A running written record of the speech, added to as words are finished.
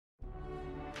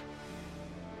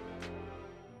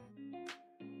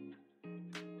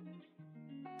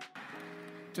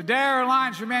Today, our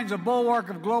alliance remains a bulwark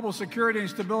of global security and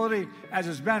stability as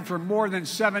it's been for more than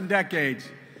 7 decades.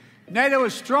 NATO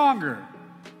is stronger,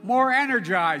 more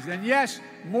energized, and yes,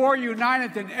 more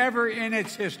united than ever in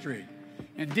its history.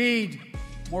 Indeed,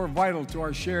 more vital to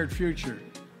our shared future.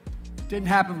 It didn't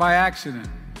happen by accident.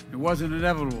 It wasn't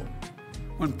inevitable.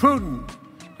 When Putin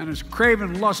and his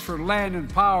craven lust for land and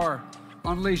power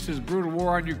unleashed his brutal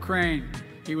war on Ukraine,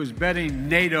 he was betting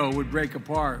NATO would break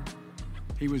apart.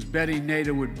 He was betting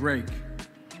NATO would break.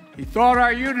 He thought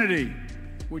our unity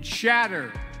would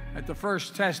shatter at the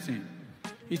first testing.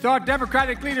 He thought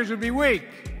democratic leaders would be weak,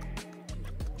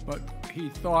 but he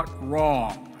thought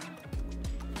wrong.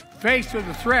 Faced with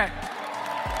the threat,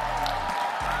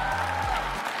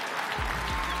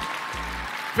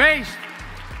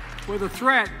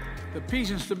 the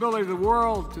peace and stability of the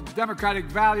world, to the democratic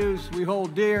values we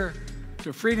hold dear,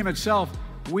 to freedom itself,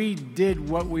 we did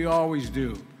what we always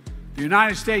do. The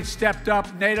United States stepped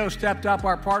up, NATO stepped up,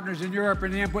 our partners in Europe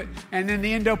and then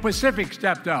the Indo-Pacific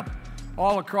stepped up.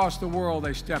 All across the world,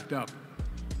 they stepped up.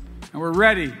 And we're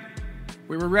ready.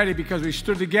 We were ready because we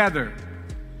stood together.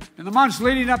 In the months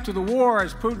leading up to the war,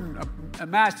 as Putin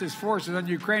amassed his forces on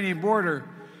the Ukrainian border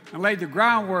and laid the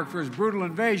groundwork for his brutal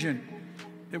invasion,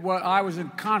 I was in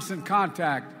constant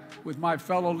contact with my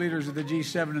fellow leaders of the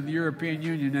G7 and the European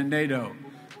Union and NATO,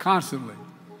 constantly.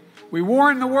 We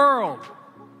warned the world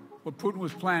what Putin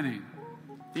was planning.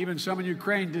 Even some in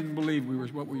Ukraine didn't believe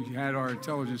what we had our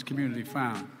intelligence community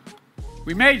found.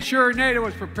 We made sure NATO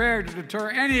was prepared to deter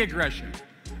any aggression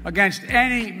against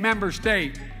any member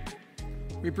state.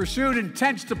 We pursued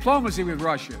intense diplomacy with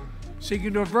Russia,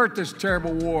 seeking to avert this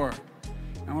terrible war.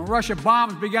 And when Russian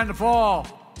bombs began to fall,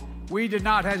 we did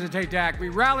not hesitate to act. We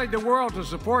rallied the world to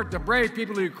support the brave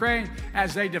people of Ukraine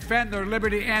as they defend their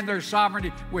liberty and their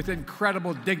sovereignty with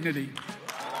incredible dignity.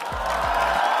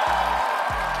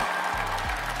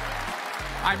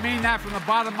 I mean that from the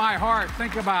bottom of my heart.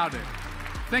 Think about it.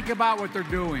 Think about what they're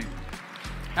doing.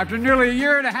 After nearly a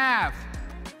year and a half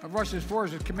of Russia's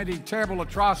forces committing terrible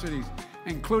atrocities,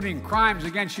 including crimes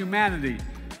against humanity,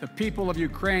 the people of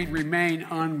Ukraine remain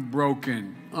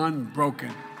unbroken.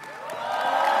 Unbroken.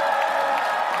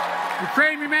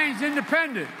 Ukraine remains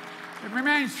independent. It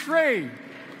remains free.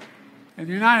 And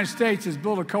the United States has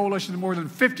built a coalition of more than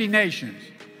 50 nations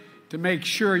to make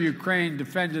sure Ukraine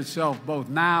defends itself both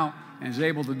now and is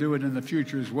able to do it in the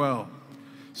future as well.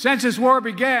 Since this war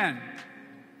began,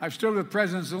 I've stood with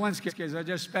President Zelensky, as I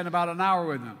just spent about an hour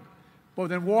with him,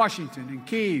 both in Washington, in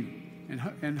Kyiv,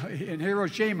 in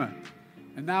Hiroshima,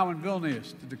 and now in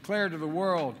Vilnius, to declare to the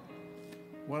world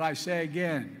what I say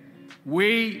again: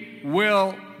 we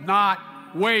will not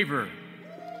waver.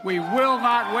 We will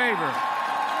not waver.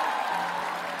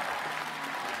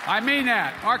 I mean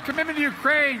that. Our commitment to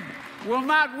Ukraine will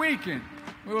not weaken.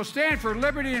 We will stand for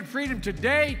liberty and freedom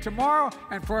today, tomorrow,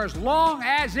 and for as long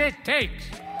as it takes.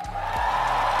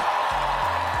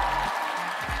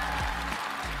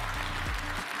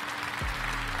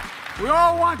 We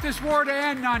all want this war to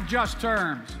end on just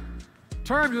terms.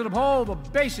 Terms that uphold the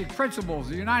basic principles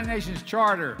of the United Nations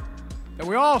Charter that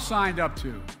we all signed up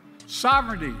to: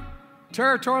 sovereignty,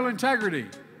 territorial integrity.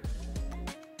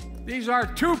 These are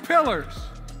 2 pillars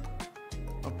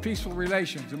of peaceful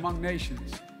relations among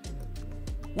nations.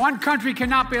 One country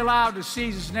cannot be allowed to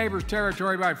seize its neighbor's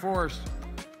territory by force.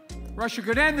 Russia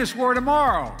could end this war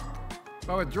tomorrow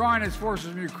by withdrawing its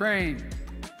forces from Ukraine,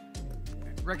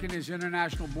 wrecking its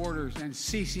international borders, and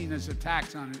ceasing its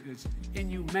attacks on it, its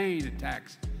inhumane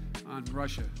attacks on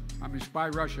Russia, by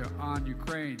Russia on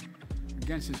Ukraine,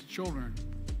 against its children,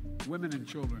 women and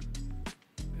children,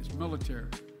 its military.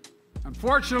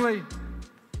 Unfortunately,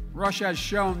 Russia has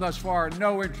shown thus far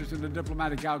no interest in the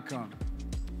diplomatic outcome.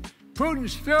 Putin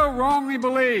still wrongly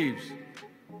believes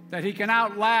that he can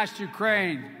outlast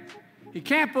Ukraine. He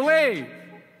can't believe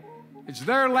it's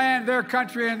their land, their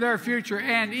country, and their future.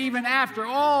 And even after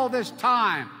all this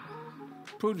time,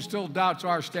 Putin still doubts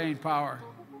our staying power.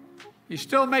 He's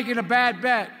still making a bad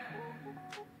bet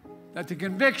that the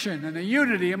conviction and the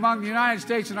unity among the United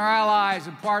States and our allies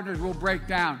and partners will break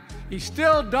down. He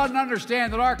still doesn't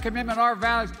understand that our commitment, our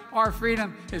values, our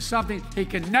freedom is something he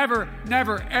can never,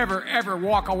 never, ever, ever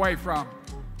walk away from.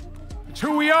 It's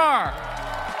who we are.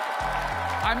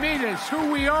 I mean, it's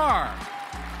who we are.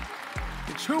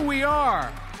 It's who we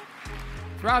are.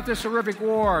 Throughout this horrific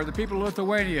war, the people of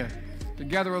Lithuania,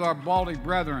 together with our Baltic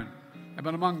brethren, have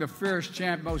been among the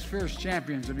most fierce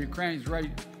champions of Ukraine's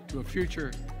right to a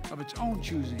future of its own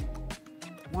choosing,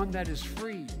 one that is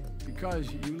free,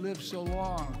 because you lived so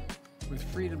long with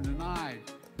freedom denied.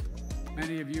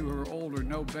 Many of you who are older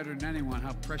know better than anyone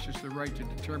how precious the right to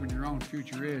determine your own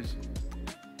future is.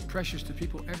 precious to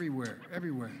people everywhere,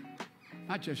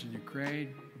 not just in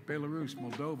Ukraine, Belarus,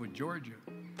 Moldova, Georgia,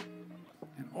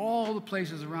 and all the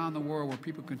places around the world where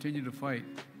people continue to fight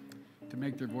to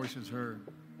make their voices heard.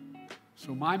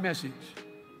 So my message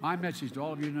to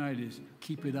all of you tonight is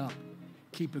keep it up,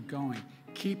 keep it going.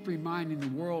 Keep reminding the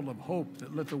world of hope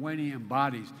that Lithuania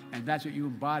embodies, and that's what you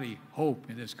embody, hope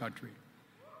in this country.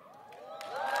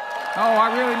 Oh,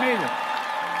 I really mean it.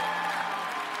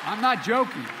 I'm not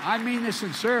joking. I mean this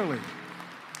sincerely.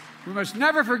 We must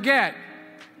never forget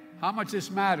how much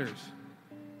this matters,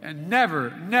 and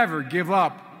never give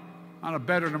up on a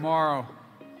better tomorrow.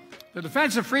 The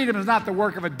defense of freedom is not the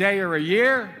work of a day or a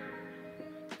year.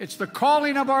 It's the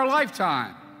calling of our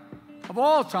lifetime, of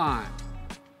all time.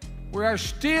 We are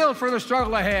steeled for the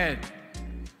struggle ahead.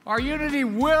 Our unity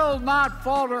will not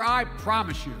falter, I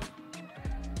promise you.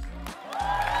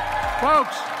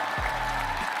 Folks,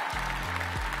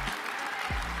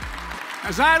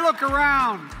 as I look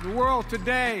around the world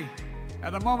today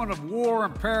at a moment of war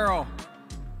and peril,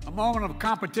 a moment of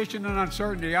competition and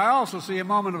uncertainty, I also see a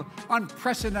moment of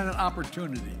unprecedented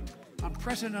opportunity.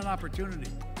 Unprecedented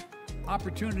opportunity.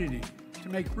 Opportunity to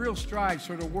make real strides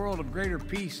toward a world of greater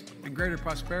peace and greater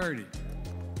prosperity,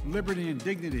 liberty and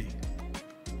dignity,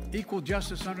 equal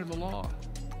justice under the law,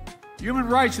 human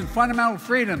rights and fundamental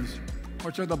freedoms,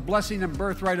 which are the blessing and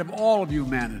birthright of all of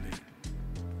humanity.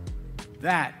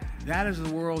 That is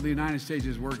the world the United States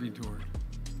is working toward.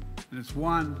 And it's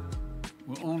one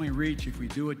we'll only reach if we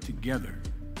do it together.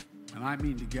 And I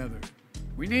mean together.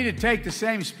 We need to take the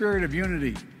same spirit of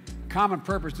unity, common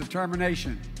purpose,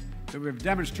 determination that we have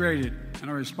demonstrated in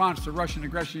our response to Russian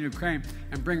aggression in Ukraine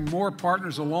and bring more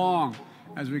partners along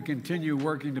as we continue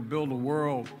working to build a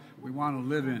world we want to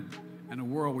live in and a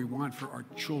world we want for our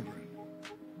children.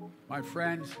 My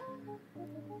friends,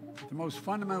 at the most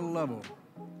fundamental level,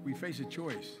 we face a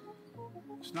choice.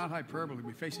 It's not hyperbole.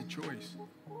 We face a choice.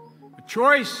 A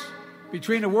choice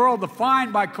between a world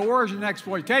defined by coercion and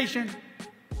exploitation,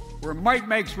 where might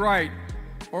makes right,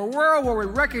 or a world where we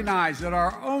recognize that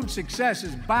our own success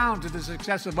is bound to the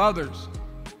success of others.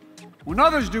 When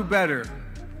others do better,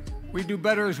 we do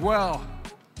better as well.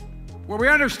 Where we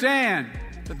understand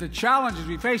that the challenges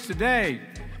we face today,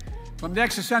 from the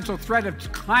existential threat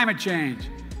of climate change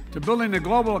to building a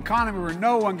global economy where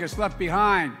no one gets left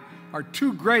behind, are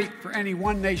too great for any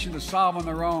one nation to solve on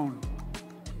their own.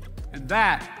 And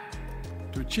that,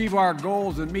 to achieve our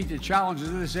goals and meet the challenges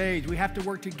of this age, we have to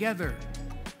work together.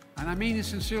 And I mean this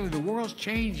sincerely. The world's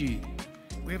changing.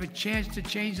 We have a chance to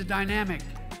change the dynamic.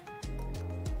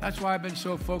 That's why I've been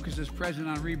so focused as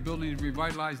president on rebuilding and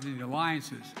revitalizing the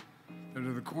alliances that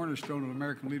are the cornerstone of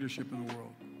American leadership in the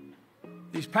world.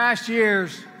 These past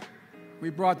years, we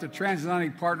brought the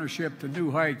transatlantic partnership to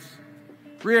new heights,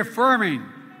 reaffirming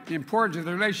the importance of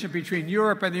the relationship between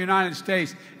Europe and the United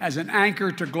States as an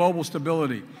anchor to global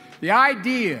stability. The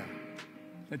idea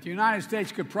that the United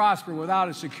States could prosper without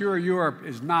a secure Europe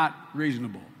is not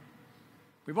reasonable.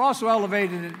 We've also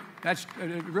elevated it.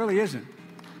 It really isn't.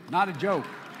 Not a joke.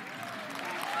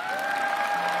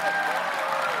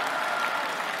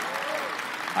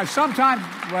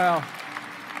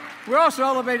 We also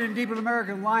elevated and deepened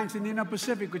American alliance in the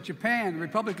Indo-Pacific with Japan, the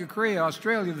Republic of Korea,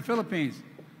 Australia, the Philippines,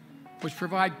 which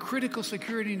provide critical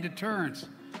security and deterrence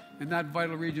in that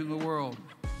vital region of the world.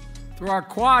 Through our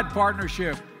Quad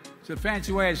partnership, it's a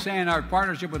fancy way of saying our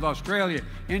partnership with Australia,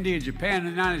 India, Japan, and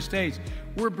the United States,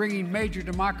 we're bringing major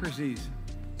democracies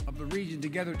of the region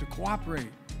together to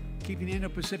cooperate, keeping the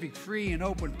Indo-Pacific free and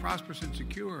open, prosperous, and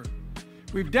secure.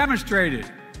 We've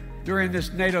demonstrated during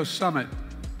this NATO summit,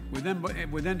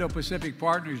 with Indo-Pacific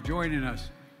partners joining us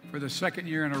for the second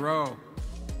year in a row.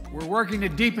 We're working to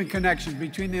deepen connections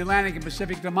between the Atlantic and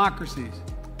Pacific democracies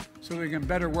so we can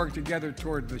better work together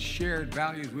toward the shared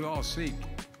values we all seek.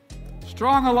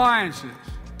 Strong alliances,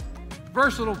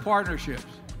 versatile partnerships,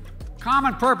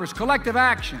 common purpose, collective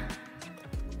action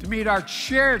to meet our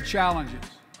shared challenges.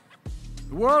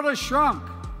 The world has shrunk.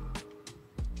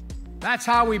 That's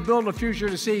how we build a future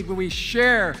to see when we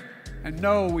share and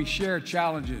know we share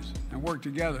challenges and work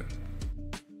together.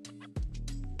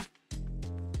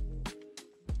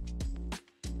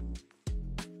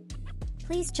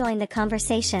 Please join the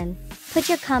conversation. Put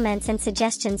your comments and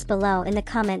suggestions below in the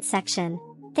comment section.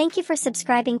 Thank you for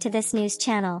subscribing to this news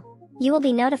channel. You will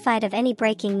be notified of any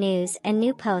breaking news and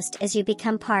new post as you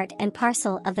become part and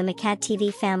parcel of the MCAD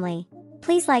TV family.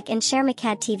 Please like and share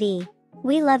MCAD TV.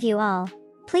 We love you all.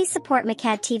 Please support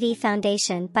MCAD TV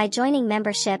Foundation by joining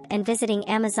membership and visiting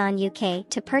Amazon UK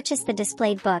to purchase the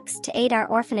displayed books to aid our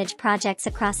orphanage projects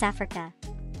across Africa.